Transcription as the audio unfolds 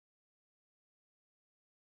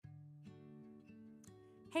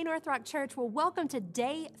Hey, North Rock Church. Well, welcome to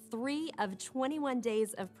day 3 of 21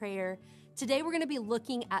 days of prayer. Today, we're going to be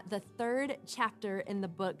looking at the 3rd chapter in the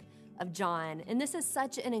book of John. And this is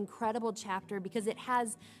such an incredible chapter because it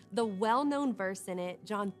has the well-known verse in it,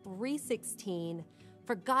 John 3:16.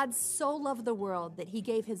 For God so loved the world that he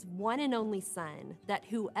gave his one and only Son, that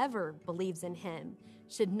whoever believes in him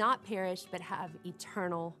should not perish but have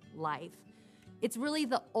eternal life. It's really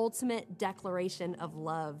the ultimate declaration of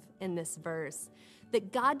love in this verse.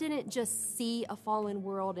 That God didn't just see a fallen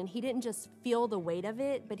world and he didn't just feel the weight of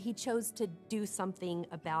it, but he chose to do something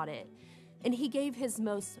about it. And he gave his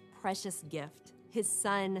most precious gift, his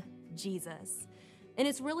son, Jesus. And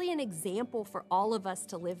it's really an example for all of us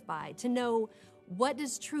to live by, to know what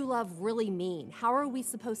does true love really mean? How are we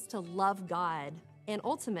supposed to love God and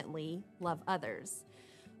ultimately love others?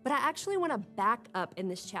 But I actually want to back up in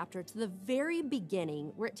this chapter to the very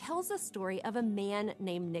beginning where it tells the story of a man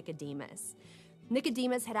named Nicodemus.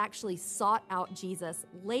 Nicodemus had actually sought out Jesus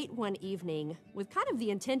late one evening with kind of the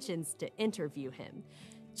intentions to interview him.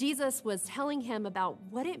 Jesus was telling him about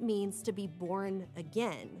what it means to be born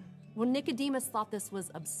again. Well, Nicodemus thought this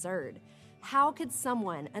was absurd. How could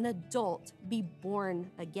someone, an adult, be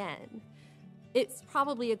born again? It's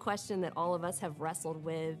probably a question that all of us have wrestled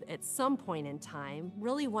with at some point in time,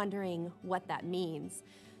 really wondering what that means.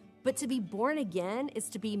 But to be born again is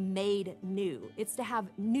to be made new. It's to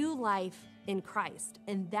have new life in Christ.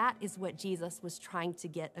 And that is what Jesus was trying to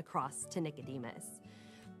get across to Nicodemus.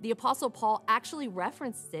 The Apostle Paul actually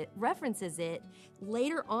references it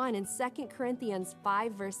later on in 2 Corinthians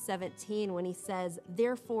 5, verse 17, when he says,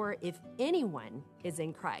 "Therefore, if anyone is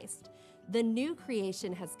in Christ, the new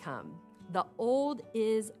creation has come. The old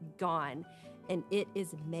is gone, and it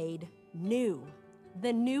is made new."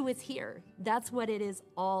 The new is here. That's what it is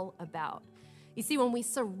all about. You see, when we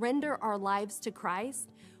surrender our lives to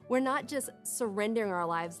Christ, we're not just surrendering our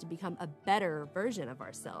lives to become a better version of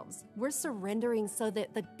ourselves. We're surrendering so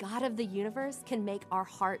that the God of the universe can make our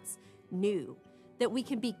hearts new, that we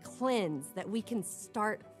can be cleansed, that we can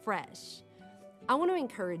start fresh. I want to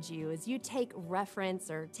encourage you as you take reference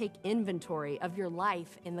or take inventory of your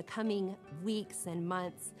life in the coming weeks and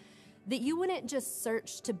months, that you wouldn't just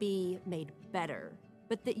search to be made better,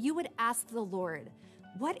 but that you would ask the Lord,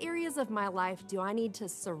 what areas of my life do I need to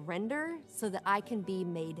surrender so that I can be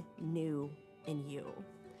made new in you?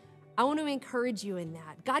 I want to encourage you in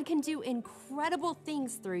that. God can do incredible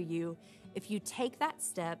things through you if you take that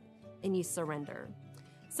step and you surrender.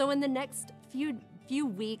 So in the next few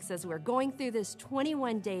weeks, as we're going through this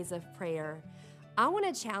 21 days of prayer, I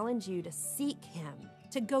want to challenge you to seek him,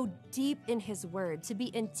 to go deep in his word, to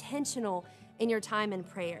be intentional in your time in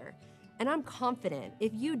prayer. And I'm confident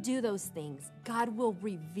if you do those things, God will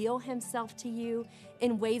reveal himself to you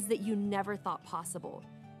in ways that you never thought possible.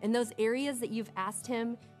 In those areas that you've asked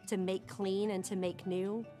him to make clean and to make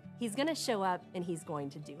new, he's going to show up and he's going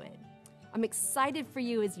to do it. I'm excited for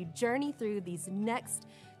you as you journey through these next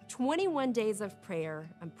 21 days of prayer.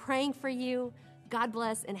 I'm praying for you. God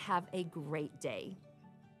bless and have a great day.